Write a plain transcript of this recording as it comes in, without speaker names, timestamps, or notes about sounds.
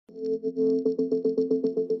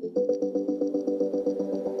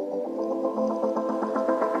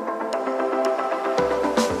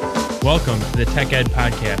Welcome to the Tech Ed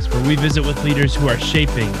Podcast, where we visit with leaders who are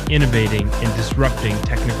shaping, innovating, and disrupting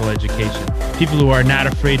technical education. People who are not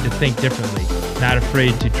afraid to think differently, not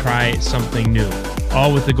afraid to try something new,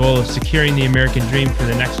 all with the goal of securing the American dream for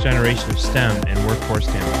the next generation of STEM and workforce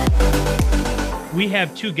talent. We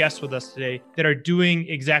have two guests with us today that are doing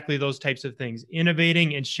exactly those types of things,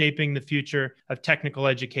 innovating and shaping the future of technical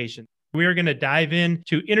education. We are going to dive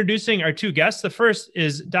into introducing our two guests. The first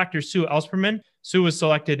is Dr. Sue Ellspermann. Sue was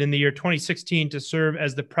selected in the year 2016 to serve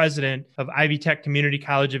as the president of Ivy Tech Community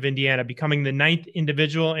College of Indiana, becoming the 9th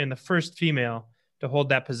individual and the first female to hold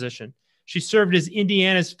that position. She served as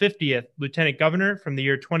Indiana's 50th lieutenant governor from the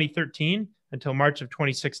year 2013 until March of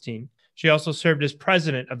 2016. She also served as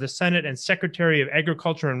president of the Senate and Secretary of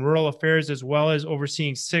Agriculture and Rural Affairs, as well as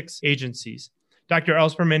overseeing 6 agencies. Dr.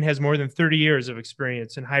 Ellspermann has more than 30 years of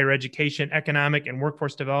experience in higher education, economic, and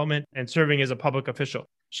workforce development, and serving as a public official.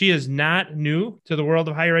 She is not new to the world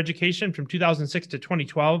of higher education. From 2006 to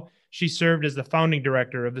 2012, she served as the founding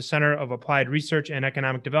director of the Center of Applied Research and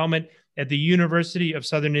Economic Development at the University of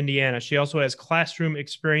Southern Indiana. She also has classroom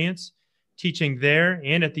experience teaching there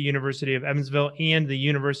and at the University of Evansville and the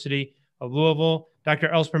University of Louisville. Dr.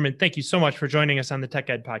 Ellspermann, thank you so much for joining us on the Tech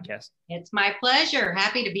Ed Podcast. It's my pleasure.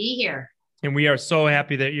 Happy to be here. And we are so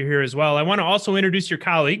happy that you're here as well. I want to also introduce your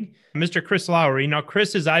colleague, Mr. Chris Lowery. Now,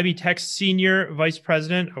 Chris is Ivy Tech's Senior Vice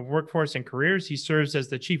President of Workforce and Careers. He serves as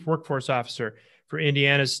the Chief Workforce Officer for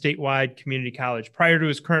Indiana's Statewide Community College. Prior to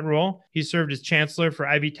his current role, he served as Chancellor for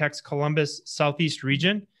Ivy Tech's Columbus Southeast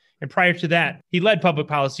region. And prior to that, he led public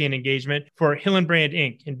policy and engagement for Hillenbrand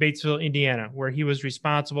Inc. in Batesville, Indiana, where he was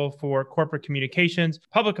responsible for corporate communications,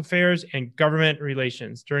 public affairs, and government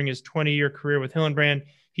relations. During his 20-year career with Hillenbrand,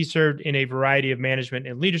 he served in a variety of management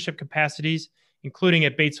and leadership capacities, including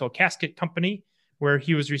at Batesville Casket Company, where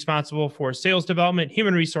he was responsible for sales development,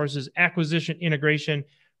 human resources, acquisition, integration,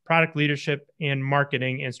 product leadership, and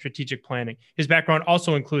marketing and strategic planning. His background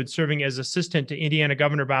also includes serving as assistant to Indiana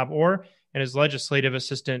Governor Bob Orr and as legislative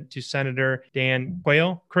assistant to Senator Dan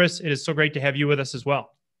Quayle. Chris, it is so great to have you with us as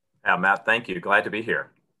well. Matt, thank you. Glad to be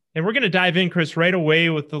here. And we're going to dive in, Chris, right away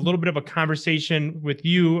with a little bit of a conversation with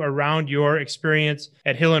you around your experience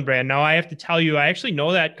at Hillenbrand. Now, I have to tell you, I actually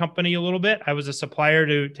know that company a little bit. I was a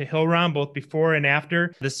supplier to Hillrom both before and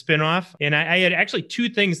after the spinoff. And I had actually 2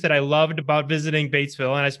 things that I loved about visiting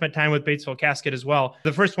Batesville, and I spent time with Batesville Casket as well.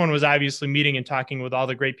 The first one was obviously meeting and talking with all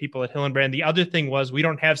the great people at Hillenbrand. The other thing was we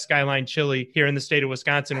don't have Skyline Chili here in the state of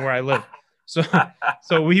Wisconsin where I live.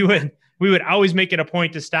 So we would always make it a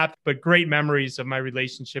point to stop, but great memories of my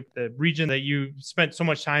relationship, the region that you spent so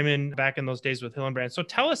much time in back in those days with Hillenbrand. So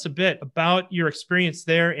tell us a bit about your experience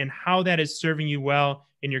there and how that is serving you well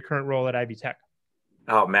in your current role at Ivy Tech.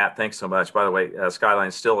 Oh, Matt, thanks so much. By the way, Skyline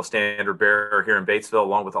is still a standard bearer here in Batesville,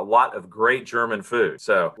 along with a lot of great German food.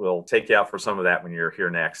 So we'll take you out for some of that when you're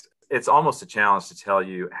here next. It's almost a challenge to tell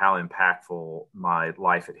you how impactful my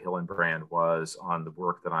life at Hillenbrand was on the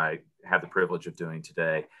work that I have the privilege of doing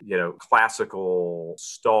today. You know, classical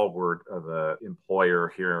stalwart of an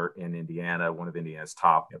employer here in Indiana, one of Indiana's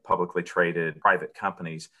top publicly traded private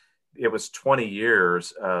companies. It was 20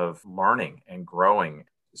 years of learning and growing.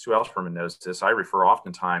 Sue Ellspermann knows this. I refer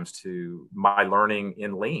oftentimes to my learning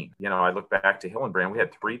in lean. You know, I look back to Hillenbrand, we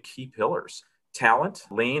had 3 key pillars: talent,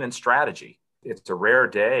 lean, and strategy. It's a rare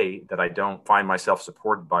day that I don't find myself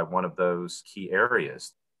supported by one of those key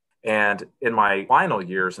areas. And in my final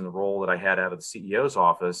years in the role that I had out of the CEO's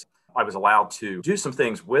office, I was allowed to do some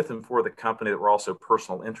things with and for the company that were also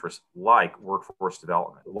personal interests, like workforce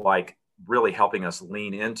development, like really helping us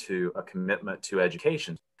lean into a commitment to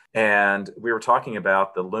education. And we were talking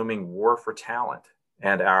about the looming war for talent.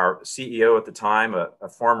 And our CEO at the time, a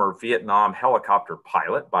former Vietnam helicopter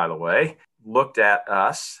pilot, by the way, looked at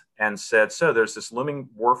us and said, so there's this looming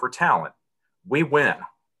war for talent. We win.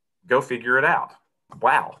 Go figure it out.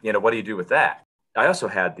 Wow. You know, what do you do with that? I also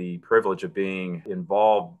had the privilege of being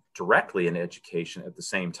involved directly in education at the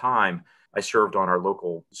same time. I served on our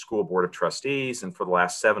local school board of trustees, and for the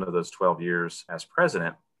last 7 of those 12 years as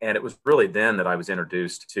president. And it was really then that I was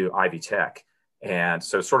introduced to Ivy Tech. And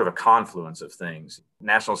so sort of a confluence of things.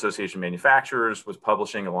 National Association of Manufacturers was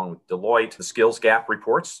publishing, along with Deloitte, the skills gap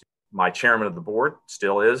reports. My chairman of the board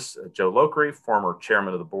still is Joe Lowery, former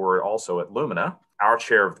chairman of the board also at Lumina. Our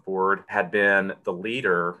chair of the board had been the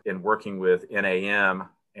leader in working with NAM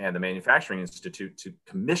and the Manufacturing Institute to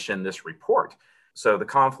commission this report. So the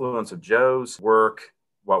confluence of Joe's work,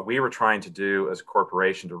 what we were trying to do as a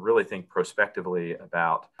corporation to really think prospectively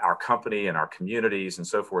about our company and our communities and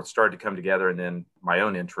so forth started to come together. And then my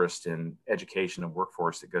own interest in education and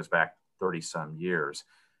workforce that goes back 30 some years.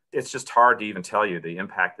 It's just hard to even tell you the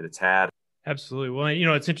impact that it's had. Absolutely.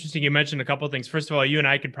 Well, it's interesting. You mentioned a couple of things. First of all, you and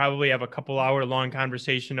I could probably have a couple hour long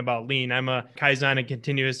conversation about lean. I'm a Kaizen and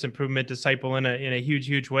continuous improvement disciple in a huge,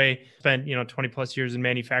 huge way. Spent, 20 plus years in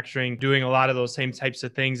manufacturing, doing a lot of those same types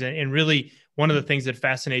of things. And really one of the things that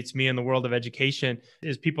fascinates me in the world of education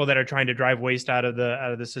is people that are trying to drive waste out of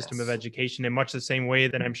the system of education in much the same way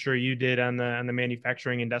that I'm sure you did on the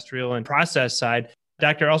manufacturing, industrial, and process side.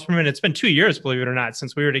 Dr. Ellspermann, it's been 2 years, believe it or not,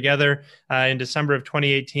 since we were together in December of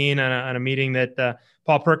 2018 on a meeting that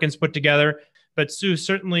Paul Perkins put together. But Sue,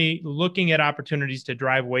 certainly looking at opportunities to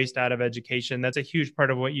drive waste out of education, that's a huge part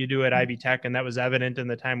of what you do at Ivy Tech, and that was evident in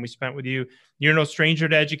the time we spent with you. You're no stranger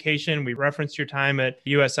to education. We referenced your time at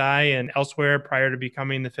USI and elsewhere prior to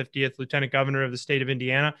becoming the 50th Lieutenant Governor of the state of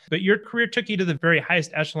Indiana. But your career took you to the very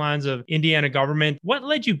highest echelons of Indiana government. What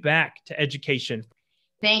led you back to education?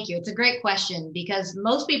 Thank you. It's a great question because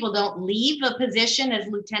most people don't leave a position as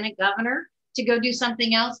lieutenant governor to go do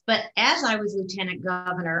something else. But as I was lieutenant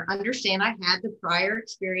governor, understand I had the prior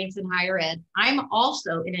experience in higher ed. I'm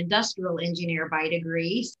also an industrial engineer by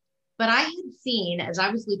degree. But I had seen, as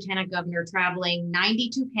I was lieutenant governor, traveling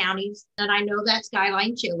 92 counties, and I know that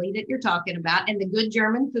Skyline chili that you're talking about and the good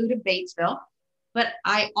German food of Batesville. But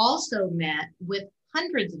I also met with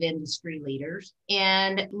hundreds of industry leaders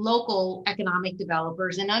and local economic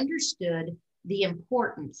developers and understood the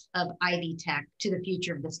importance of Ivy Tech to the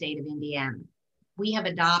future of the state of Indiana. We have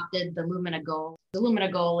adopted the Lumina goal. The Lumina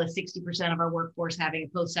goal is 60% of our workforce having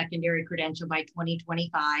a post-secondary credential by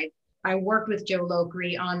 2025. I worked with Joe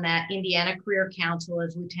Lowery on that Indiana Career Council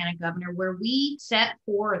as Lieutenant Governor, where we set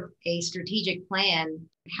forth a strategic plan.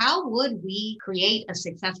 How would we create a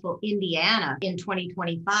successful Indiana in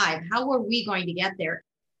 2025? How are we going to get there?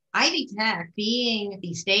 Ivy Tech, being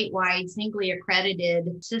the statewide, singly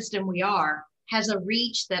accredited system we are, has a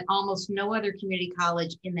reach that almost no other community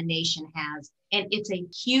college in the nation has. And it's a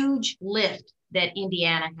huge lift that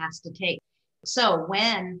Indiana has to take. So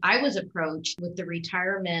when I was approached with the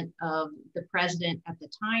retirement of the president at the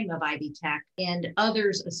time of Ivy Tech and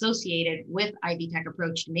others associated with Ivy Tech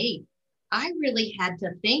approached me, I really had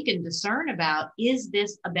to think and discern about, is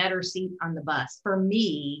this a better seat on the bus for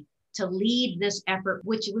me to lead this effort,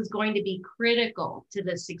 which was going to be critical to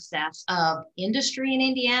the success of industry in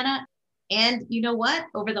Indiana? And you know what?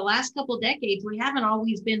 Over the last couple of decades, we haven't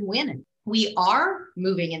always been winning. We are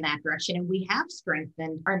moving in that direction and we have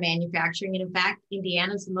strengthened our manufacturing. And in fact,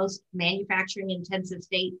 Indiana is the most manufacturing intensive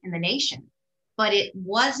state in the nation. But it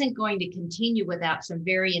wasn't going to continue without some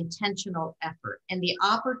very intentional effort and the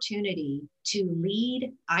opportunity to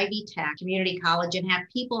lead Ivy Tech Community College and have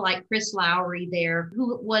people like Chris Lowery there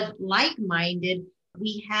who was like-minded.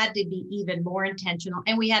 We had to be even more intentional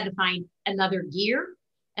and we had to find another gear,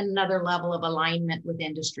 another level of alignment with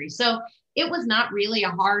industry. So it was not really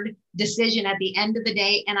a hard decision at the end of the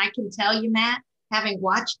day. And I can tell you, Matt, having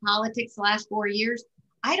watched politics the last 4 years,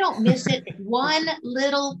 I don't miss it one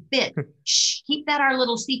little bit. Shh, keep that our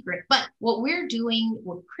little secret. But what we're doing,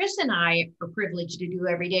 what Chris and I are privileged to do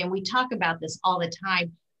every day, and we talk about this all the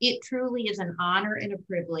time, it truly is an honor and a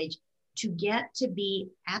privilege to get to be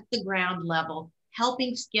at the ground level,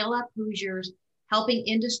 helping skill up Hoosiers, helping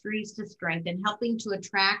industries to strengthen, helping to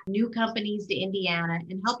attract new companies to Indiana,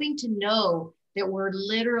 and helping to know that we're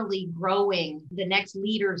literally growing the next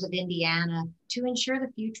leaders of Indiana to ensure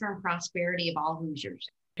the future and prosperity of all Hoosiers.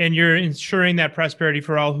 And you're ensuring that prosperity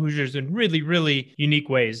for all Hoosiers in really, really unique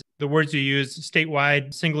ways. The words you use,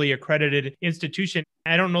 statewide, singly accredited institution.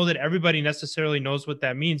 I don't know that everybody necessarily knows what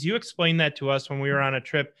that means. You explained that to us when we were on a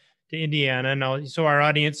trip to Indiana. Now, so our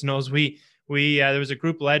audience knows there was a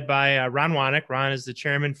group led by Ron Wanek. Ron is the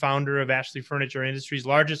chairman, founder of Ashley Furniture Industries,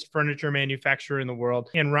 largest furniture manufacturer in the world.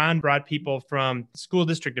 And Ron brought people from school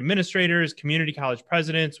district administrators, community college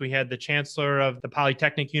presidents. We had the chancellor of the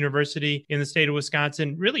Polytechnic University in the state of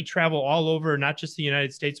Wisconsin, really travel all over, not just the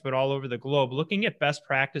United States, but all over the globe, looking at best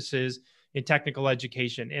practices in technical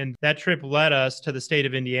education. And that trip led us to the state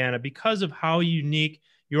of Indiana because of how unique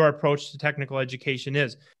your approach to technical education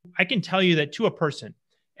is. I can tell you that to a person,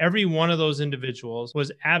 every one of those individuals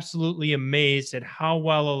was absolutely amazed at how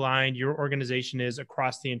well aligned your organization is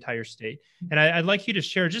across the entire state. And I'd like you to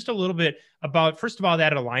share just a little bit about, first of all,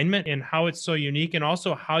 that alignment and how it's so unique, and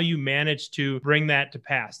also how you managed to bring that to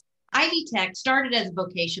pass. Ivy Tech started as a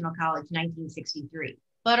vocational college in 1963.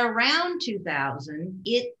 But around 2000,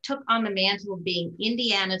 it took on the mantle of being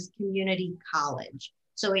Indiana's community college.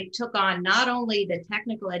 So it took on not only the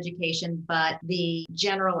technical education, but the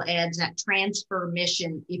general eds, that transfer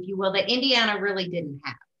mission, if you will, that Indiana really didn't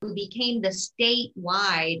have. we became the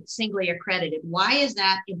statewide singly accredited. Why is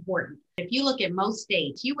that important? If you look at most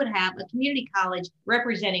states, you would have a community college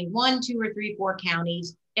representing 1, 2, or 3, 4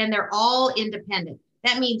 counties, and they're all independent.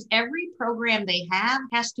 That means every program they have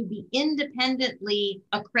has to be independently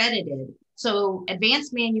accredited. So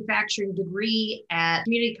advanced manufacturing degree at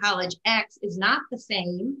community college X is not the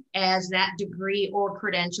same as that degree or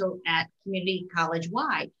credential at community college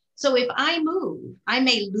Y. So if I move, I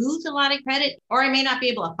may lose a lot of credit, or I may not be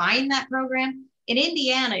able to find that program. In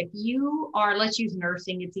Indiana, if you are, let's use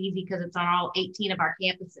nursing, it's easy because it's on all 18 of our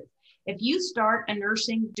campuses. If you start a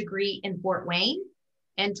nursing degree in Fort Wayne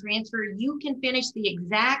and transfer, you can finish the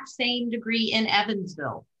exact same degree in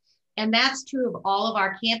Evansville. And that's true of all of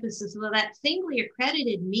our campuses. So that singly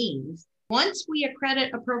accredited means once we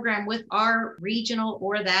accredit a program with our regional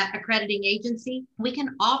or that accrediting agency, we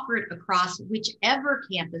can offer it across whichever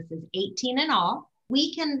campuses, 18 in all.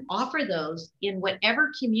 We can offer those in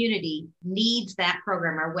whatever community needs that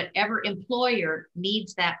program or whatever employer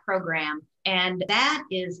needs that program. And that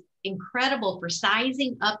is incredible for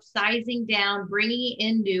sizing up, sizing down, bringing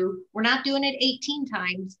in new. We're not doing it 18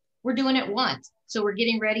 times. We're doing it once. So we're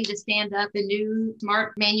getting ready to stand up a new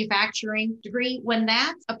smart manufacturing degree. When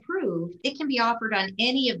that's approved, it can be offered on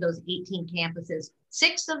any of those 18 campuses,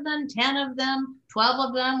 6 of them, 10 of them, 12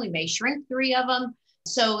 of them. We may shrink 3 of them.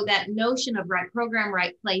 So that notion of right program,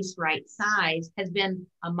 right place, right size has been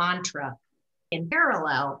a mantra. In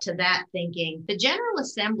parallel to that thinking, the General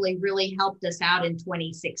Assembly really helped us out in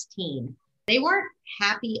 2016. They weren't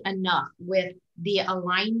happy enough with the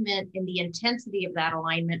alignment and the intensity of that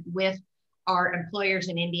alignment with our employers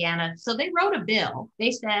in Indiana. So they wrote a bill. They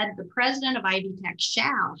said the president of Ivy Tech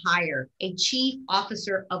shall hire a chief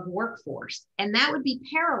officer of workforce, and that would be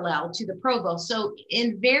parallel to the provost. So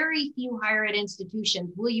in very few higher ed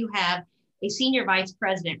institutions will you have a senior vice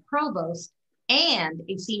president provost and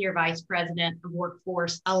a senior vice president of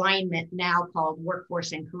workforce alignment, now called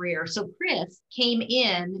workforce and career. So Chris came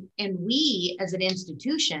in, and we as an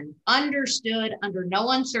institution understood under no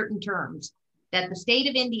uncertain terms that the state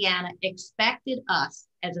of Indiana expected us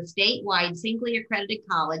as a statewide singly accredited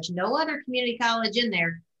college, no other community college in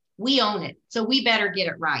there, we own it. So we better get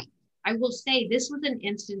it right. I will say this was an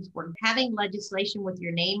instance where having legislation with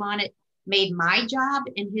your name on it made my job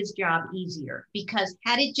and his job easier, because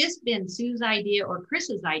had it just been Sue's idea or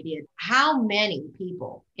Chris's idea, how many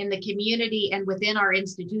people in the community and within our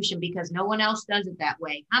institution, because no one else does it that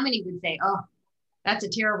way, how many would say, oh, that's a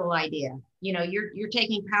terrible idea. You know, you're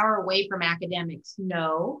taking power away from academics.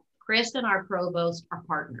 No, Chris and our provost are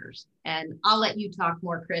partners. And I'll let you talk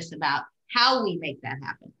more, Chris, about how we make that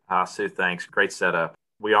happen. Sue, thanks. Great setup.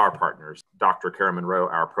 We are partners. Dr. Karen Monroe,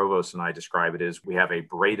 our provost, and I describe it as we have a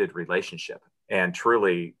braided relationship. And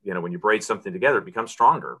truly, you know, when you braid something together, it becomes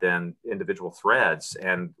stronger than individual threads.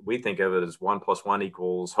 And we think of it as 1 + 1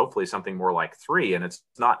 equals hopefully something more like 3. And it's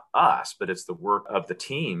not us, but it's the work of the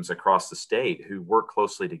teams across the state who work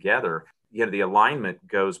closely together. You know, the alignment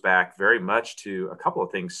goes back very much to a couple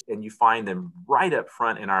of things, and you find them right up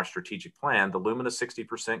front in our strategic plan, the Lumina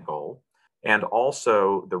 60% goal, and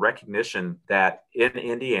also the recognition that in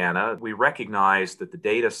Indiana, we recognize that the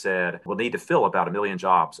data said we'll need to fill about 1 million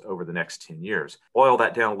jobs over the next 10 years. Boil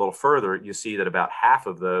that down a little further, you see that about half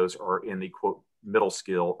of those are in the quote middle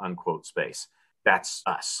skill unquote space. That's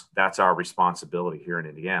us. That's our responsibility here in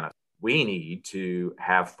Indiana. We need to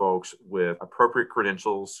have folks with appropriate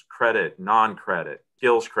credentials, credit, non-credit,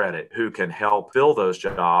 skills credit, who can help fill those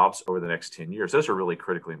jobs over the next 10 years. Those are really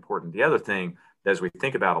critically important. The other thing, as we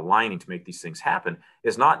think about aligning to make these things happen,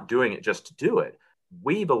 is not doing it just to do it.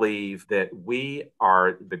 We believe that we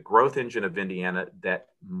are the growth engine of Indiana that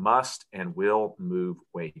must and will move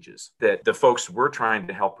wages. That the folks we're trying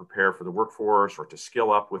to help prepare for the workforce or to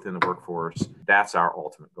skill up within the workforce, that's our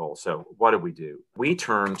ultimate goal. So what do? We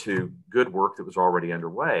turn to good work that was already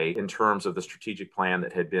underway in terms of the strategic plan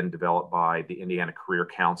that had been developed by the Indiana Career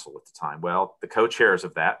Council at the time. Well, the co-chairs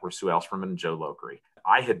of that were Sue Ellspermann and Joe Lowery.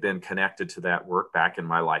 I had been connected to that work back in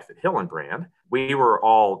my life at Hillenbrand. We were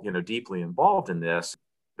all, deeply involved in this.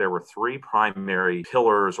 There were 3 primary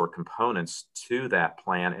pillars or components to that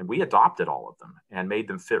plan, and we adopted all of them and made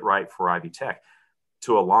them fit right for Ivy Tech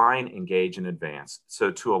to align, engage, and advance. So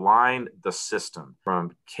to align the system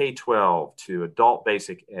from K-12 to adult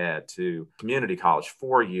basic ed to community college,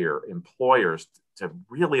 4-year employers, to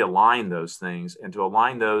really align those things and to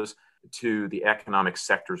align those to the economic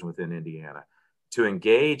sectors within Indiana, to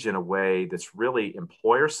engage in a way that's really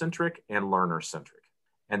employer-centric and learner-centric,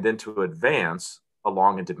 and then to advance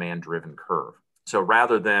along a demand-driven curve. So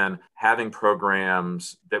rather than having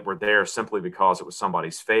programs that were there simply because it was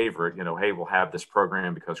somebody's favorite, hey, we'll have this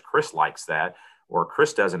program because Chris likes that, or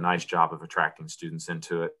Chris does a nice job of attracting students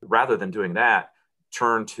into it. Rather than doing that,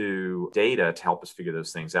 turn to data to help us figure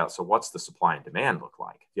those things out. So what's the supply and demand look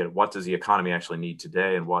like? What does the economy actually need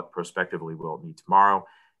today and what prospectively will it need tomorrow?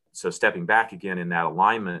 So stepping back again in that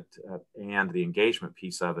alignment and the engagement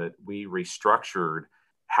piece of it, we restructured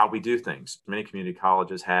how we do things. Many community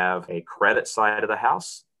colleges have a credit side of the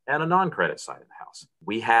house and a non-credit side of the house.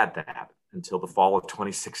 We had that until the fall of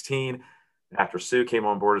 2016, after Sue came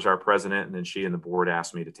on board as our president, and then she and the board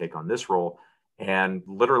asked me to take on this role. And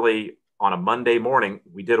literally on a Monday morning,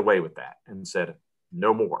 we did away with that and said,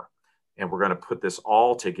 no more. And we're going to put this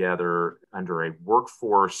all together under a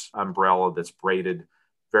workforce umbrella that's braided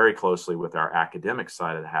very closely with our academic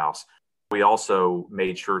side of the house. We also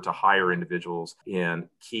made sure to hire individuals in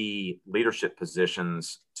key leadership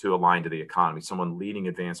positions to align to the economy. Someone leading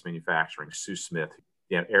advanced manufacturing, Sue Smith,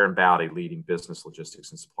 Aaron Bowdy leading business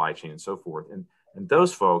logistics and supply chain and so forth. And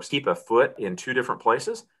those folks keep a foot in two different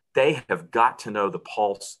places. They have got to know the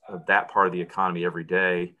pulse of that part of the economy every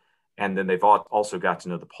day. And then they've also got to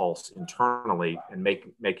know the pulse internally and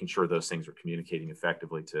making sure those things are communicating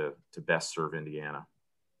effectively to best serve Indiana.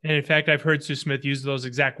 And in fact, I've heard Sue Smith use those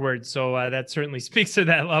exact words. So that certainly speaks to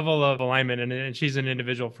that level of alignment. And she's an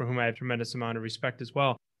individual for whom I have a tremendous amount of respect as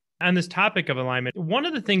well. On this topic of alignment, one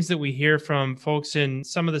of the things that we hear from folks in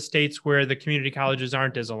some of the states where the community colleges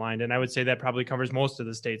aren't as aligned, and I would say that probably covers most of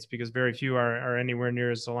the states because very few are anywhere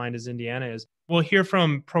near as aligned as Indiana is. We'll hear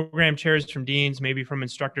from program chairs, from deans, maybe from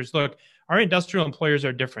instructors, look, our industrial employers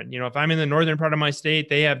are different. If I'm in the northern part of my state,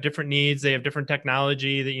 they have different needs, they have different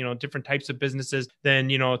technology, different types of businesses than,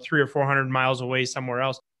 300 or 400 miles away somewhere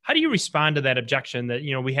else. How do you respond to that objection that,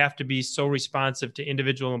 we have to be so responsive to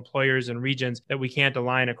individual employers and regions that we can't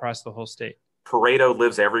align across the whole state? Pareto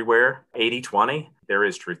lives everywhere. 80-20. There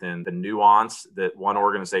is truth in the nuance that one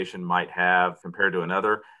organization might have compared to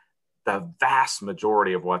another. The vast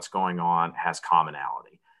majority of what's going on has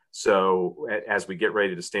commonality. So as we get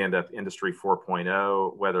ready to stand up Industry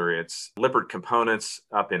 4.0, whether it's Lippert Components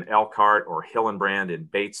up in Elkhart or Hillenbrand in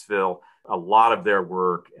Batesville, a lot of their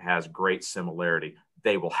work has great similarity.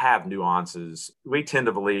 They will have nuances. We tend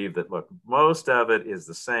to believe that, look, most of it is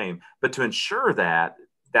the same. But to ensure that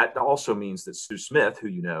also means that Sue Smith,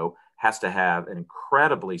 who has to have an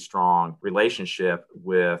incredibly strong relationship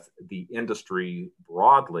with the industry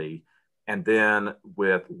broadly, and then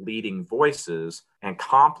with leading voices, and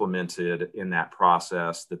complemented in that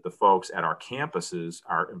process that the folks at our campuses,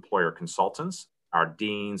 our employer consultants, our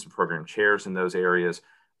deans and program chairs in those areas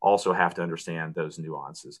also have to understand those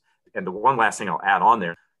nuances. And the one last thing I'll add on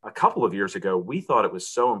there, a couple of years ago, we thought it was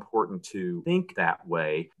so important to think that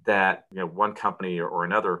way that one company or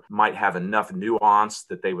another might have enough nuance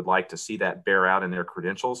that they would like to see that bear out in their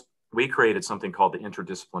credentials. We created something called the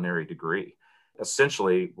interdisciplinary degree.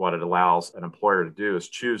 Essentially, what it allows an employer to do is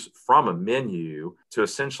choose from a menu to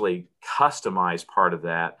essentially customize part of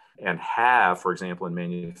that and have, for example, in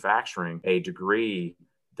manufacturing, a degree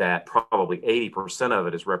that probably 80% of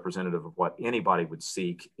it is representative of what anybody would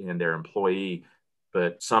seek in their employee,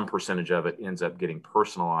 but some percentage of it ends up getting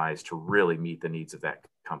personalized to really meet the needs of that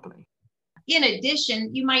company. In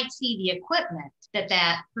addition, you might see the equipment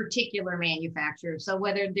that particular manufacturer, so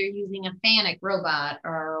whether they're using a FANUC robot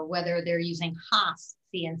or whether they're using Haas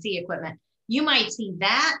CNC equipment, you might see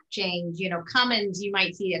that change. Cummins, you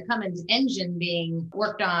might see a Cummins engine being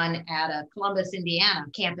worked on at a Columbus, Indiana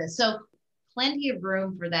campus. So plenty of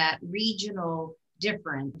room for that regional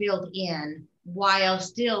difference built in, while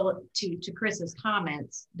still, to Chris's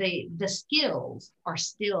comments, the skills are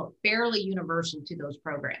still fairly universal to those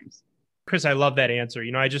programs. Chris, I love that answer.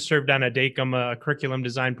 I just served on a DACM, a curriculum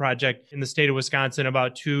design project in the state of Wisconsin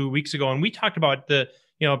about 2 weeks ago. And we talked about the,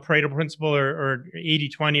 Pareto principle or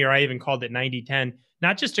 80-20, or I even called it 90-10,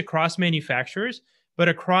 not just across manufacturers, but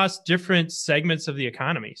across different segments of the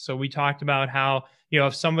economy. So we talked about how,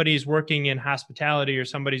 if somebody's working in hospitality or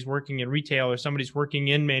somebody's working in retail or somebody's working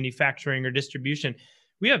in manufacturing or distribution,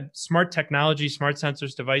 we have smart technology, smart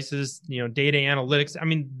sensors, devices, data analytics. I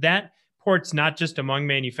mean, that ports not just among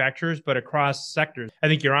manufacturers, but across sectors. I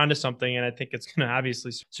think you're onto something, and I think it's going to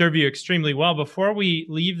obviously serve you extremely well. Before we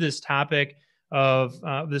leave this topic of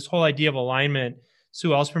this whole idea of alignment,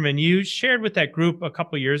 Sue Ellspermann, you shared with that group a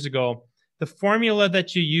couple of years ago the formula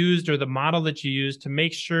that you used or the model that you used to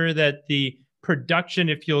make sure that the production,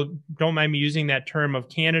 if you don't mind me using that term, of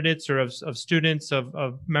candidates or of students,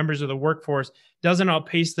 of members of the workforce, doesn't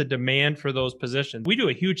outpace the demand for those positions. We do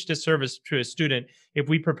a huge disservice to a student if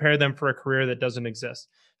we prepare them for a career that doesn't exist.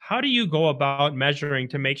 How do you go about measuring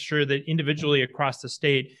to make sure that individually across the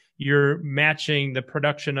state, you're matching the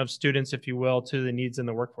production of students, if you will, to the needs in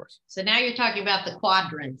the workforce. So now you're talking about the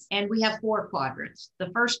quadrants, and we have 4 quadrants.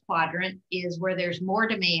 The first quadrant is where there's more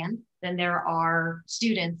demand than there are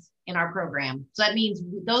students in our program. So that means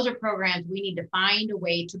those are programs we need to find a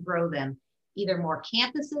way to grow them, either more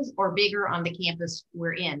campuses or bigger on the campus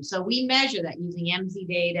we're in. So we measure that using MZ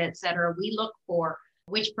data, et cetera. We look for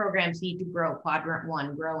which programs need to grow. Quadrant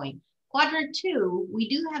 1, growing. Quadrant 2, we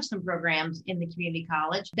do have some programs in the community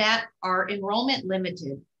college that are enrollment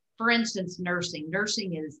limited. For instance, nursing.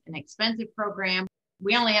 Nursing is an expensive program.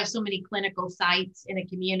 We only have so many clinical sites in a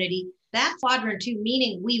community. That's quadrant 2,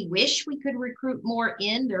 meaning we wish we could recruit more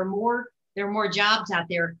in. There are more jobs out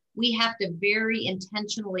there. We have to very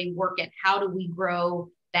intentionally work at how do we grow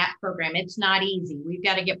that program. It's not easy. We've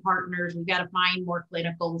got to get partners. We've got to find more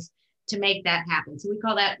clinicals to make that happen. So we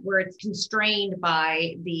call that where it's constrained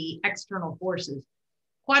by the external forces.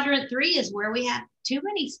 Quadrant 3 is where we have too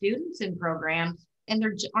many students in programs and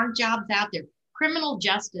there aren't jobs out there. Criminal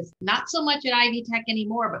justice, not so much at Ivy Tech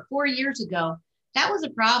anymore, but 4 years ago, that was a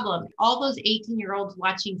problem. All those 18-year-olds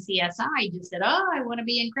watching CSI just said, oh, I want to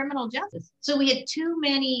be in criminal justice. So we had too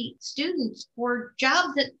many students for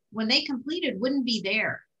jobs that when they completed wouldn't be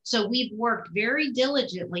there. So we've worked very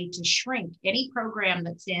diligently to shrink any program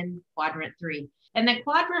that's in quadrant 3. And then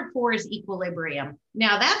quadrant 4 is equilibrium.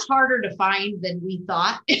 Now that's harder to find than we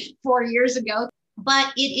thought 4 years ago,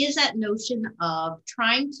 but it is that notion of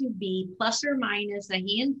trying to be plus or minus a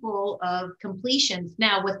handful of completions.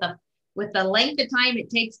 Now with the length of time it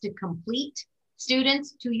takes to complete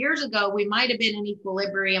students, 2 years ago, we might have been in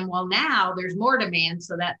equilibrium. Well, now there's more demand,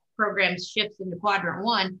 so that program shifts into quadrant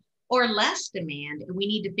 1. Or less demand, and we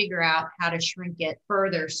need to figure out how to shrink it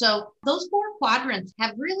further. So those 4 quadrants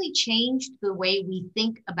have really changed the way we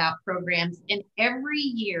think about programs. And every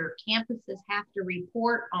year, campuses have to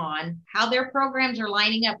report on how their programs are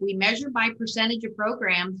lining up. We measure by percentage of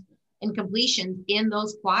programs and completions in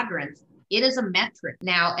those quadrants. It is a metric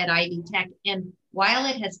now at Ivy Tech. And while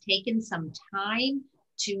it has taken some time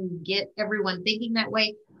to get everyone thinking that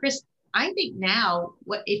way, Chris, I think now,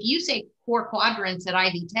 if you say 4 quadrants at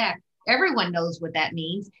Ivy Tech, everyone knows what that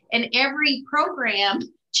means. And every program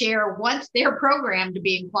chair wants their program to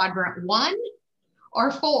be in quadrant 1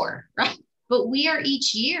 or 4, right? But we are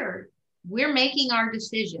each year, we're making our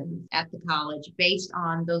decisions at the college based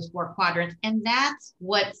on those 4 quadrants. And that's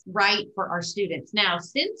what's right for our students. Now,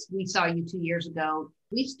 since we saw you 2 years ago,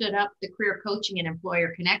 we stood up the career coaching and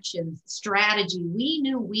employer connections strategy. We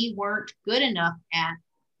knew we weren't good enough at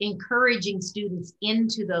encouraging students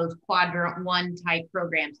into those quadrant 1 type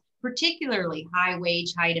programs, particularly high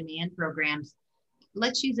wage, high demand programs.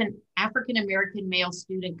 Let's use an African-American male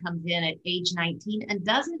student comes in at age 19 and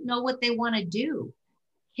doesn't know what they want to do.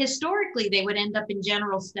 Historically, they would end up in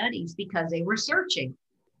general studies because they were searching.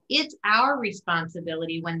 It's our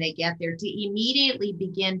responsibility when they get there to immediately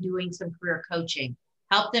begin doing some career coaching,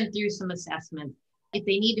 help them through some assessments. If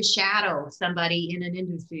they need to shadow somebody in an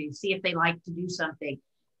industry, see if they like to do something,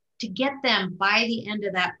 to get them by the end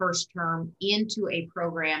of that first term into a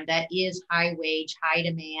program that is high wage, high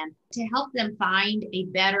demand, to help them find a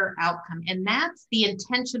better outcome. And that's the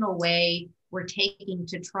intentional way we're taking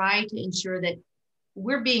to try to ensure that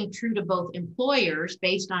we're being true to both employers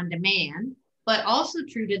based on demand, but also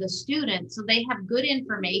true to the students so they have good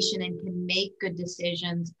information and can make good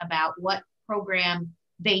decisions about what program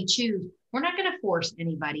they choose. We're not going to force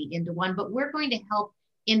anybody into one, but we're going to help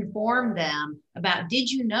inform them about, did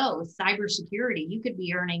you know cybersecurity, you could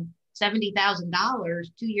be earning $70,000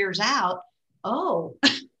 2 years out. Oh,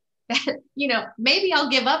 that, maybe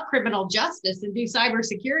I'll give up criminal justice and do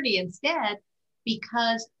cybersecurity instead,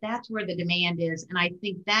 because that's where the demand is. And I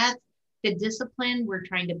think that's the discipline we're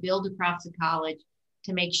trying to build across the college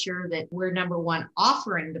to make sure that we're, number one,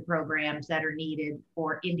 offering the programs that are needed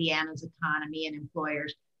for Indiana's economy and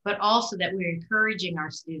employers, but also that we're encouraging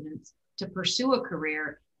our students to pursue a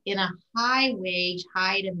career in a high wage,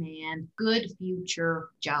 high demand, good future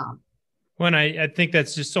job. Well, and I think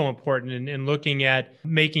that's just so important in looking at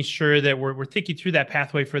making sure that we're thinking through that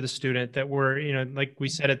pathway for the student, that we're, like we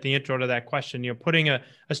said at the intro to that question, putting a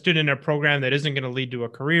student in a program that isn't going to lead to a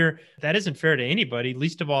career, that isn't fair to anybody,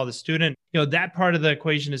 least of all the student. That part of the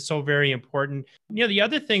equation is so very important. The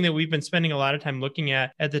other thing that we've been spending a lot of time looking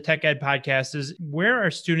at the Tech Ed podcast is, where are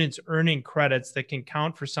students earning credits that can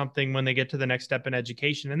count for something when they get to the next step in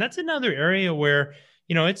education? And that's another area where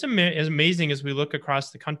it's as amazing as we look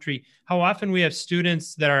across the country, how often we have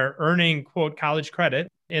students that are earning, quote, college credit,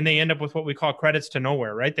 and they end up with what we call credits to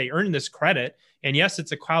nowhere, right? They earn this credit, and yes,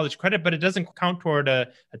 it's a college credit, but it doesn't count toward a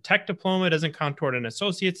tech diploma. It doesn't count toward an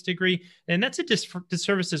associate's degree, and that's a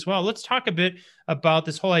disservice as well. Let's talk a bit about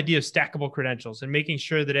this whole idea of stackable credentials and making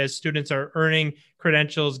sure that as students are earning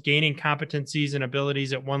credentials, gaining competencies and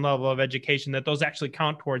abilities at one level of education, that those actually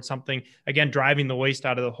count towards something, again, driving the waste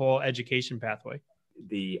out of the whole education pathway.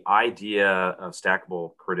 The idea of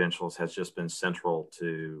stackable credentials has just been central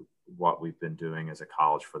to what we've been doing as a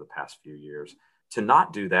college for the past few years. To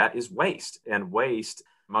not do that is waste. And waste,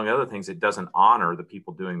 among other things, it doesn't honor the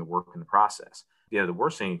people doing the work in the process. The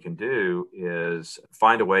worst thing you can do is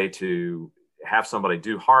find a way to have somebody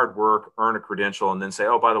do hard work, earn a credential, and then say,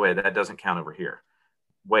 oh, by the way, that doesn't count over here.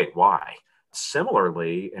 Wait, why?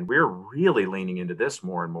 Similarly, and we're really leaning into this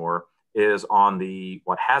more and more, is on the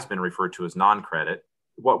what has been referred to as non-credit.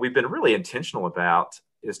 What we've been really intentional about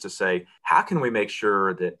is to say, how can we make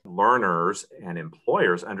sure that learners and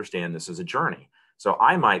employers understand this as a journey? So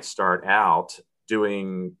I might start out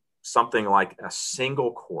doing something like a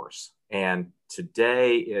single course. And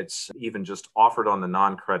today it's even just offered on the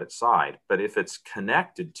non-credit side. But if it's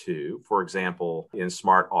connected to, for example, in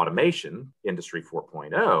smart automation, Industry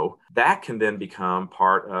 4.0, that can then become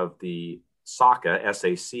part of the SACA,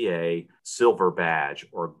 S-A-C-A, silver badge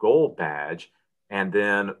or gold badge. And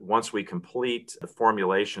then once we complete the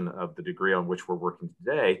formulation of the degree on which we're working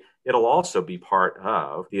today, it'll also be part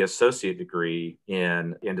of the associate degree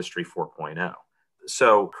in Industry 4.0.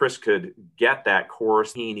 So Chris could get that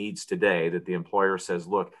course he needs today that the employer says,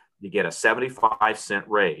 look, you get a 75-cent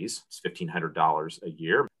raise, it's $1,500 a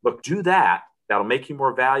year. Look, do that. That'll make you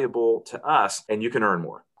more valuable to us and you can earn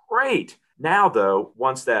more. Great. Now, though,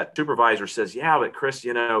 once that supervisor says, yeah, but Chris,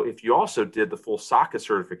 if you also did the full SACA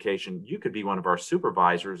certification, you could be one of our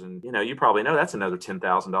supervisors. And, you probably know that's another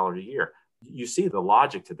 $10,000 a year. You see the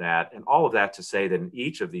logic to that, and all of that to say that in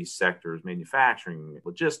each of these sectors, manufacturing,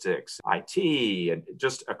 logistics, IT, and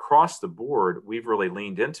just across the board, we've really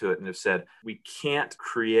leaned into it and have said we can't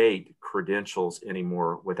create credentials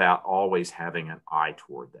anymore without always having an eye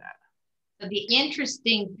toward that. The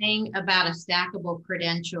interesting thing about a stackable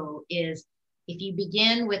credential is if you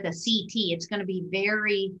begin with a CT, it's going to be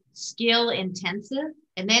very skill intensive.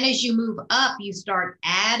 And then as you move up, you start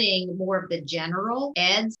adding more of the general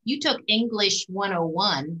eds. You took English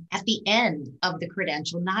 101 at the end of the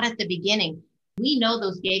credential, not at the beginning. We know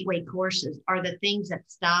those gateway courses are the things that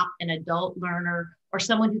stop an adult learner or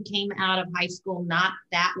someone who came out of high school not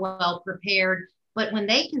that well prepared. But when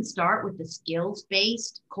they can start with the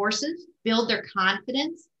skills-based courses, build their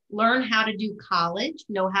confidence, learn how to do college,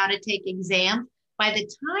 know how to take exams, by the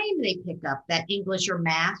time they pick up that English or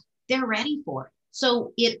math, they're ready for it.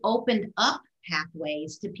 So it opened up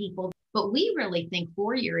pathways to people, but we really think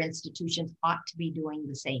four-year institutions ought to be doing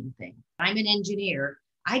the same thing. I'm an engineer.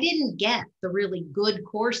 I didn't get the really good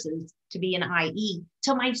courses to be an IE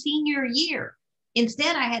till my senior year.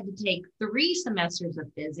 Instead, I had to take 3 semesters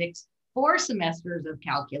of physics, 4 semesters of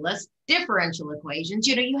calculus, differential equations.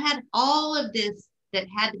 You had all of this that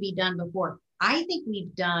had to be done before. I think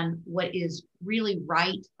we've done what is really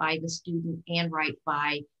right by the student and right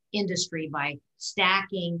by industry by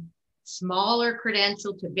stacking smaller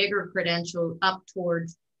credential to bigger credential up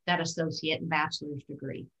towards that associate and bachelor's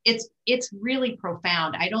degree. It's really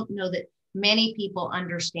profound. I don't know that many people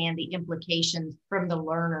understand the implications from the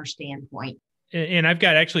learner standpoint. And I've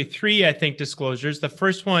got actually 3, I think, disclosures. The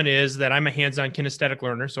first one is that I'm a hands-on kinesthetic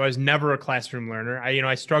learner, so I was never a classroom learner.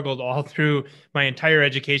 I struggled all through my entire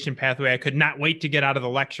education pathway. I could not wait to get out of the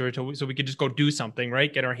lecture so we could just go do something,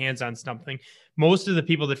 right? Get our hands on something. Most of the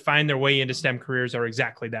people that find their way into STEM careers are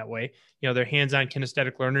exactly that way. They're hands-on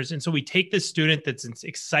kinesthetic learners. And so we take this student that's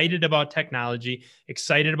excited about technology,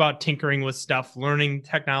 excited about tinkering with stuff, learning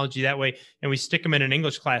technology that way, and we stick them in an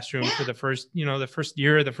English classroom for the first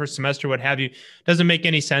year, the first semester, what have you. Doesn't make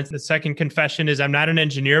any sense. The second confession is I'm not an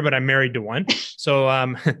engineer, but I'm married to one. So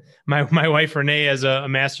my wife, Renee, has a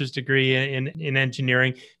master's degree in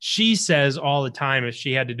engineering. She says all the time, if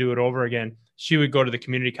she had to do it over again, she would go to the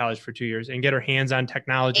community college for 2 years and get her hands on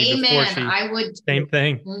technology. Amen. Before she. I would. Same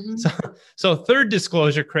thing. Mm-hmm. So third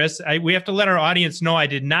disclosure, Chris, we have to let our audience know I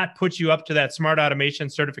did not put you up to that Smart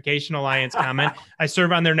Automation Certification Alliance comment. I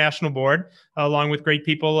serve on their national board along with great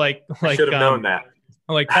people like I should have known that.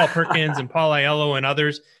 Like Paul Perkins and Paul Aiello and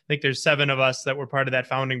others. I think there's 7 of us that were part of that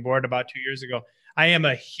founding board about 2 years ago. I am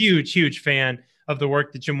a huge, huge fan of the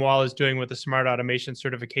work that Jim Wall is doing with the Smart Automation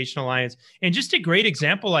Certification Alliance. And just a great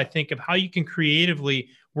example, I think, of how you can creatively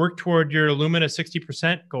work toward your Lumina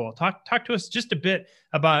 60% goal. Talk to us just a bit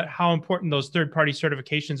about how important those third-party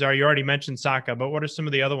certifications are. You already mentioned SACA, but what are some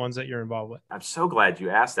of the other ones that you're involved with? I'm so glad you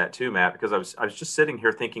asked that too, Matt, because I was just sitting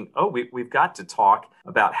here thinking, we've got to talk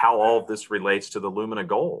about how all of this relates to the Lumina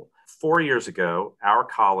goal. 4 years ago, our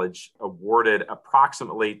college awarded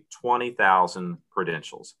approximately 20,000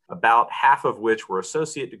 credentials, about half of which were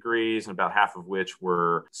associate degrees and about half of which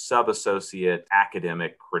were sub-associate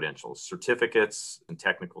academic credentials, certificates and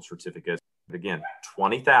technical certificates. Again,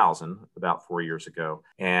 20,000 about 4 years ago.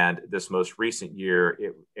 And this most recent year,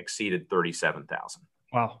 it exceeded 37,000.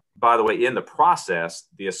 Wow. By the way, in the process,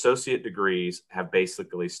 the associate degrees have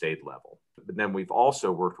basically stayed level. But then we've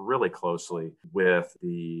also worked really closely with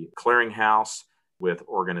the clearinghouse, with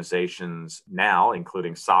organizations now,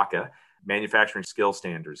 including SACA, Manufacturing Skill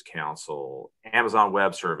Standards Council, Amazon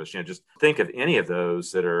Web Service. Just think of any of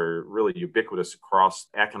those that are really ubiquitous across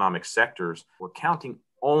economic sectors. We're counting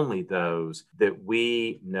only those that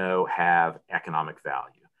we know have economic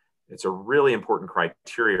value. It's a really important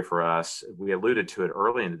criteria for us. We alluded to it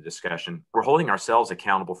early in the discussion. We're holding ourselves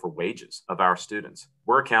accountable for wages of our students.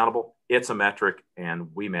 We're accountable. It's a metric,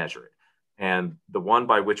 and we measure it. And the one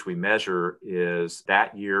by which we measure is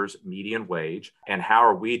that year's median wage, and how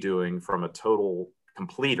are we doing from a total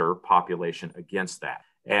completer population against that.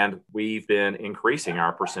 And we've been increasing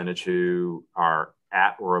our percentage who are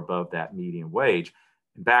at or above that median wage.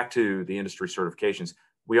 And back to the industry certifications,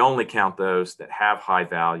 we only count those that have high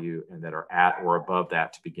value and that are at or above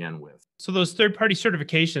that to begin with. So those third-party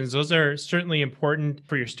certifications, those are certainly important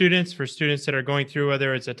for your students, for students that are going through,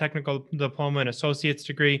 whether it's a technical diploma, an associate's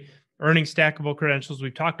degree, earning stackable credentials.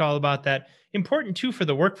 We've talked all about that. Important too for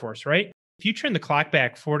the workforce, right? If you turn the clock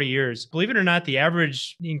back 40 years, believe it or not, the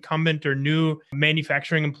average incumbent or new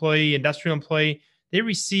manufacturing employee, industrial employee, they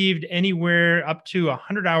received anywhere up to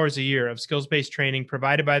 100 hours a year of skills-based training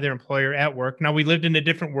provided by their employer at work. Now, we lived in a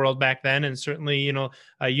different world back then, and certainly,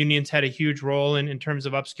 unions had a huge role in terms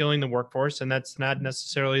of upskilling the workforce, and that's not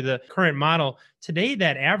necessarily the current model. Today,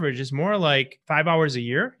 that average is more like 5 hours a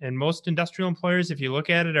year, and most industrial employers, if you look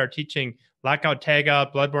at it, are teaching lockout,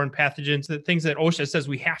 tagout, bloodborne pathogens, the things that OSHA says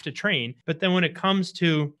we have to train. But then when it comes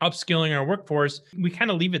to upskilling our workforce, we kind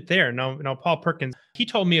of leave it there. Now, Paul Perkins, he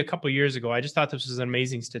told me a couple of years ago, I just thought this was an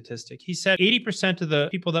amazing statistic. He said 80% of the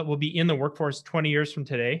people that will be in the workforce 20 years from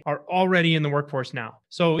today are already in the workforce now.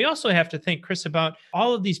 So we also have to think, Chris, about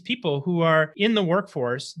all of these people who are in the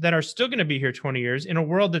workforce that are still going to be here 20 years in a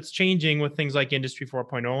world that's changing with things like Industry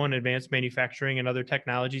 4.0 and advanced manufacturing and other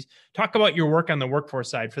technologies. Talk about your work on the workforce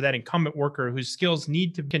side for that incumbent worker whose skills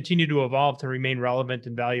need to continue to evolve to remain relevant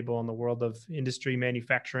and valuable in the world of industry,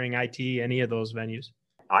 manufacturing, IT, any of those venues.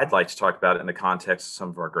 I'd like to talk about it in the context of some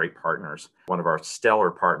of our great partners. One of our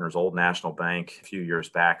stellar partners, Old National Bank, a few years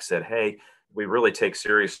back said, hey, we really take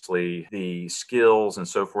seriously the skills and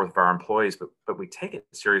so forth of our employees, but we take it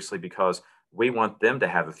seriously because we want them to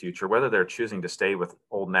have a future, whether they're choosing to stay with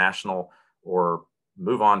Old National or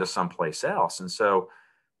move on to someplace else. And so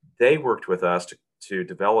they worked with us to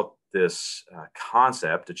develop this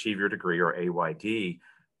concept, Achieve Your Degree, or AYD,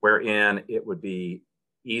 wherein it would be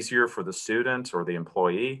easier for the student or the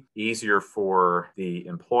employee, easier for the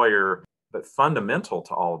employer. But fundamental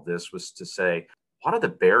to all of this was to say, what are the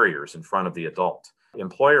barriers in front of the adult? The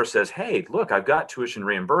employer says, hey, look, I've got tuition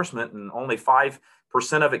reimbursement and only 5%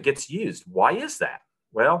 of it gets used. Why is that?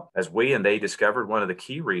 Well, as we and they discovered, one of the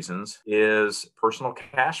key reasons is personal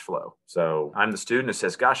cash flow. So I'm the student who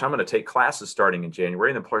says, gosh, I'm going to take classes starting in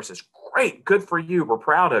January. And the employer says, great, good for you. We're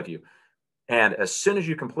proud of you. And as soon as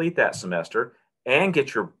you complete that semester and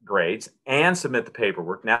get your grades and submit the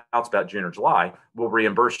paperwork, now it's about June or July, we'll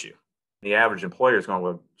reimburse you. The average employer is going,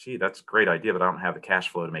 well, gee, that's a great idea, but I don't have the cash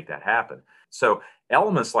flow to make that happen. So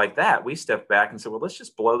elements like that, we stepped back and said, well, let's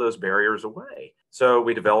just blow those barriers away. So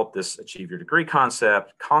we developed this Achieve Your Degree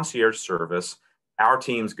concept, concierge service. Our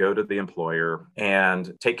teams go to the employer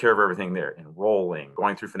and take care of everything there, enrolling,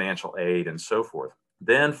 going through financial aid, and so forth.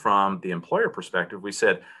 Then from the employer perspective, we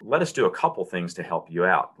said, let us do a couple things to help you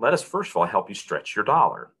out. Let us, first of all, help you stretch your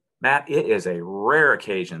dollar. Matt, it is a rare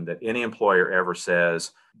occasion that any employer ever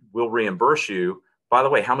says, we'll reimburse you. By the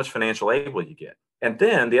way, how much financial aid will you get? And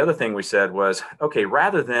then the other thing we said was, okay,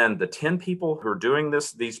 rather than the 10 people who are doing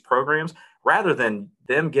these programs, rather than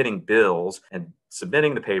them getting bills and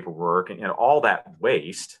submitting the paperwork and all that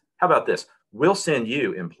waste, how about this? We'll send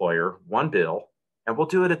you, employer, one bill, and we'll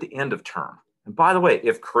do it at the end of term. And by the way,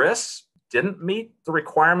 if Chris didn't meet the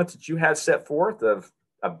requirements that you had set forth of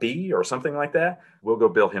a B or something like that, we'll go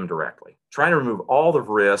bill him directly. Trying to remove all the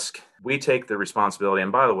risk, we take the responsibility.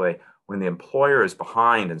 And by the way, when the employer is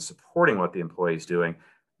behind and supporting what the employee is doing,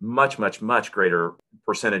 much, much, much greater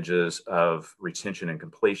percentages of retention and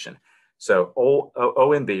completion. So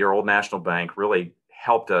ONB, or Old National Bank, really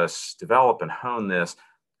helped us develop and hone this.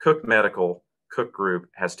 Cook Medical, Cook Group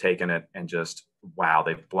has taken it and just, wow,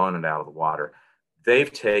 they've blown it out of the water.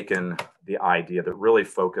 They've taken the idea that really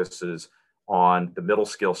focuses on the middle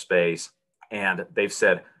skill space, and they've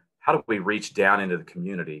said, how do we reach down into the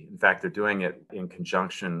community? In fact, they're doing it in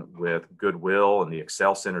conjunction with Goodwill and the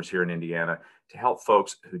Excel centers here in Indiana to help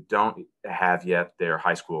folks who don't have yet their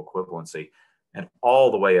high school equivalency, and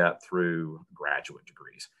all the way up through graduate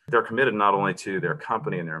degrees. They're committed not only to their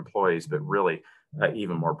company and their employees, but really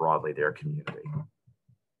even more broadly, their community.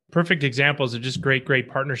 Perfect examples of just great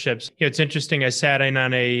partnerships. It's interesting. I sat in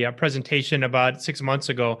on a presentation about 6 months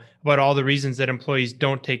ago about all the reasons that employees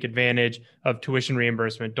don't take advantage of tuition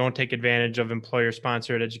reimbursement, don't take advantage of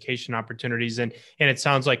employer-sponsored education opportunities. And it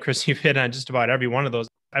sounds like, Chris, you've hit on just about every one of those.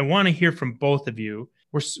 I want to hear from both of you.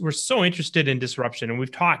 We're so interested in disruption, and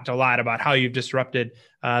we've talked a lot about how you've disrupted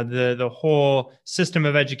the whole system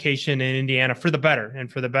of education in Indiana for the better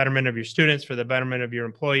and for the betterment of your students, for the betterment of your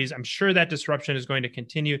employees. I'm sure that disruption is going to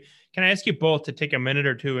continue. Can I ask you both to take a minute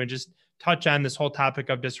or two and just touch on this whole topic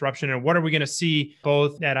of disruption, and what are we going to see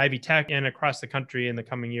both at Ivy Tech and across the country in the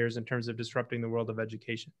coming years in terms of disrupting the world of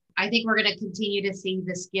education? I think we're going to continue to see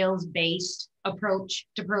the skills-based approach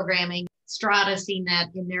to programming. Strata's seen that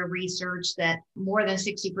in their research that more than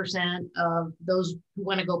 60% of those who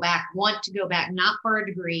want to go back not for a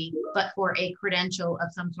degree, but for a credential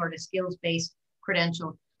of some sort of skills-based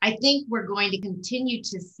credential. I think we're going to continue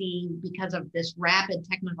to see, because of this rapid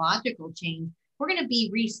technological change, we're going to be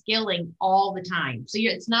reskilling all the time. So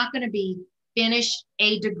it's not going to be finish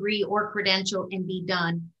a degree or credential and be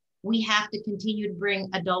done. We have to continue to bring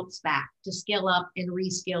adults back to skill up and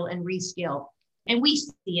reskill and reskill. And we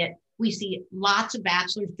see it. We see lots of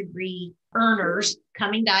bachelor's degree earners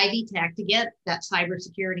coming to Ivy Tech to get that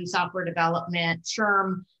cybersecurity, software development,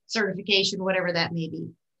 SHRM certification, whatever that may be.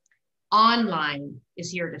 Online is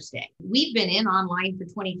here to stay. We've been in online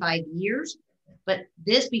for 25 years, but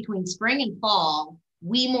this between spring and fall,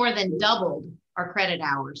 we more than doubled our credit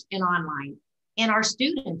hours in online. And our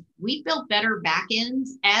students, we built better backends,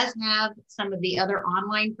 as have some of the other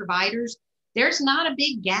online providers. There's not a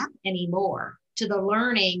big gap anymore to the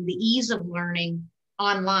learning, the ease of learning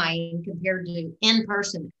online compared to in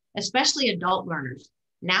person, especially adult learners.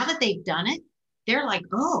 Now that they've done it, they're like,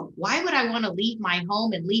 oh, why would I want to leave my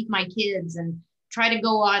home and leave my kids and try to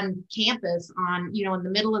go on campus in the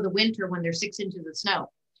middle of the winter when there's 6 inches of snow?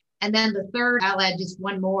 And then the third, I'll add just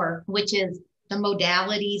one more, which is the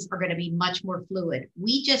modalities are going to be much more fluid.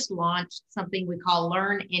 We just launched something we call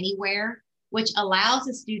Learn Anywhere, which allows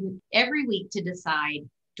a student every week to decide,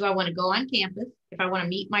 do I want to go on campus? If I want to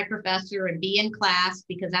meet my professor and be in class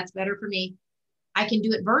because that's better for me, I can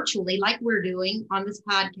do it virtually like we're doing on this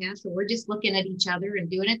podcast. So we're just looking at each other and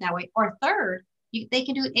doing it that way. Or third, they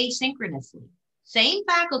can do it asynchronously. Same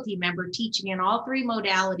faculty member teaching in all three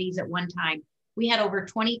modalities at one time. We had over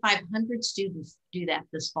 2,500 students do that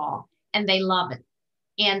this fall, and they love it.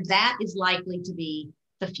 And that is likely to be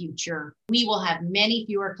the future. We will have many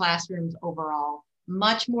fewer classrooms overall,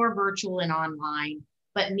 much more virtual and online,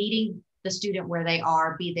 but meeting the student where they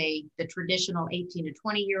are, be they the traditional 18 to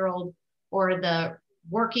 20-year-old or the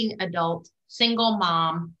working adult, single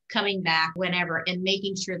mom coming back whenever, and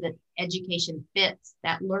making sure that education fits,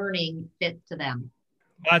 that learning fits to them.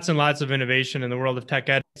 Lots and lots of innovation in the world of tech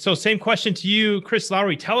ed. So same question to you, Chris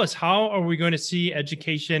Lowery. Tell us, how are we going to see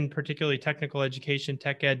education, particularly technical education,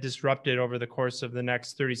 tech ed, disrupted over the course of the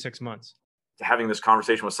next 36 months? Having this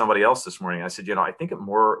conversation with somebody else this morning, I said, I think it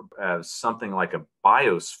more as something like a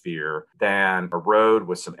biosphere than a road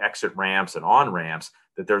with some exit ramps and on-ramps,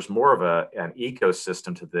 that there's more of an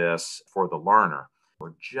ecosystem to this for the learner.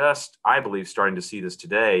 We're just, I believe, starting to see this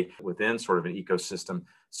today within sort of an ecosystem,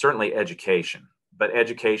 certainly education, but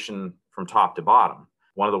education from top to bottom.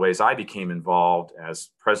 One of the ways I became involved as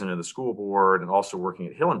president of the school board and also working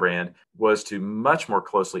at Hillenbrand was to much more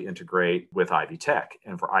closely integrate with Ivy Tech,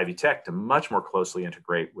 and for Ivy Tech to much more closely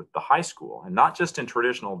integrate with the high school, and not just in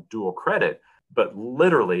traditional dual credit, but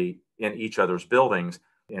literally in each other's buildings.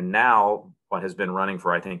 And now what has been running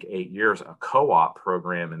for, I think, 8 years, a co-op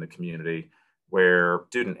program in the community where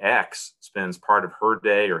student X spends part of her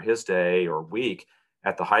day or his day or week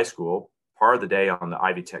at the high school, part of the day on the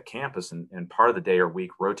Ivy Tech campus, and part of the day or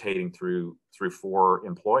week rotating through 4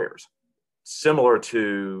 employers. Similar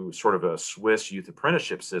to sort of a Swiss youth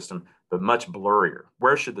apprenticeship system, but much blurrier.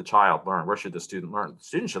 Where should the child learn? Where should the student learn? The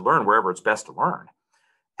student should learn wherever it's best to learn,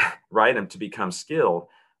 right? And to become skilled.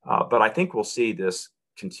 But I think we'll see this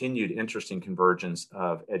continued interesting convergence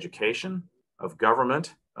of education, of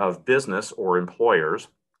government, of business or employers,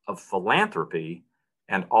 of philanthropy,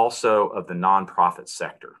 and also of the nonprofit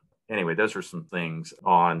sector. Anyway, those are some things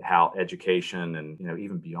on how education and,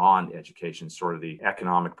 even beyond education, sort of the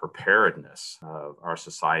economic preparedness of our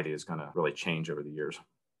society is going to really change over the years.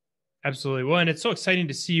 Absolutely. Well, and it's so exciting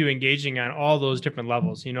to see you engaging on all those different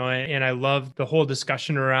levels, and I love the whole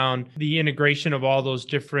discussion around the integration of all those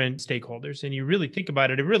different stakeholders. And you really think about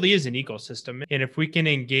it, it really is an ecosystem. And if we can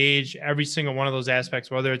engage every single one of those aspects,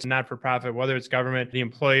 whether it's not-for-profit, whether it's government, the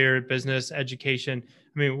employer, business, education,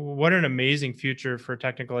 what an amazing future for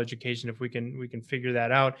technical education if we can figure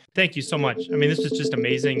that out. Thank you so much. This is just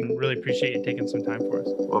amazing. Really appreciate you taking some time for us.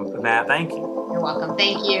 Well, Matt, thank you. You're welcome.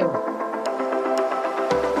 Thank you.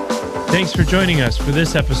 Thanks for joining us for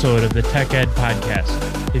this episode of the Tech Ed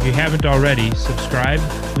Podcast. If you haven't already, subscribe,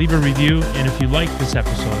 leave a review, and if you like this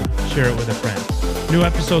episode, share it with a friend. New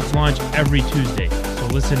episodes launch every Tuesday, so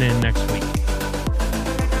listen in next week.